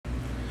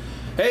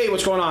Hey,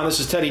 what's going on? This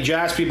is Teddy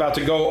Jaspi, about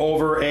to go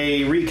over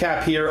a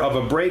recap here of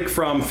a break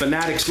from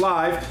Fanatics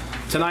Live.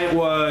 Tonight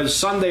was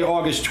Sunday,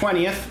 August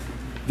 20th.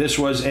 This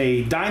was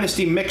a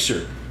Dynasty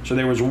mixer. So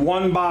there was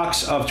one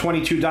box of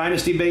 22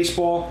 Dynasty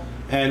baseball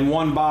and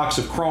one box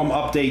of Chrome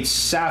Update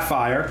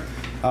Sapphire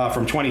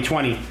from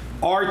 2020.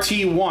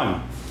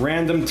 RT1,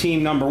 random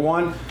team number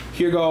 1.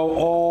 Here go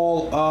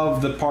all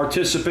of the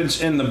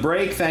participants in the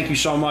break. Thank you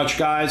so much,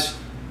 guys.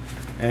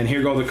 And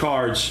here go the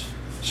cards.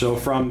 So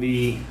from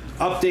the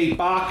update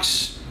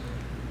box,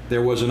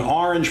 there was an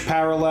orange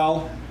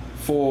parallel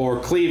for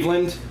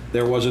Cleveland.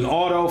 There was an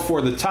auto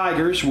for the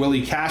Tigers,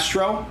 Willie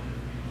Castro.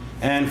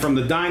 And from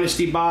the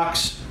Dynasty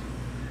box,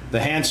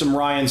 the handsome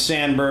Ryan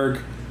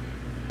Sandberg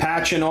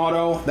patch and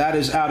auto. That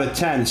is out of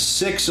 10.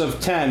 6 of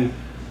 10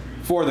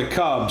 for the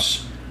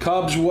Cubs.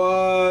 Cubs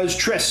was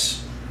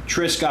Tris.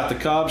 Tris got the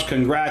Cubs.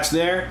 Congrats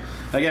there.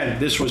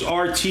 Again, this was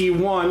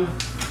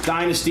RT1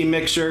 Dynasty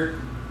Mixer,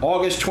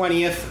 August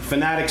 20th,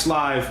 Fanatics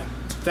Live.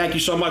 Thank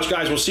you so much,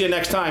 guys. We'll see you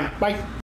next time. Bye.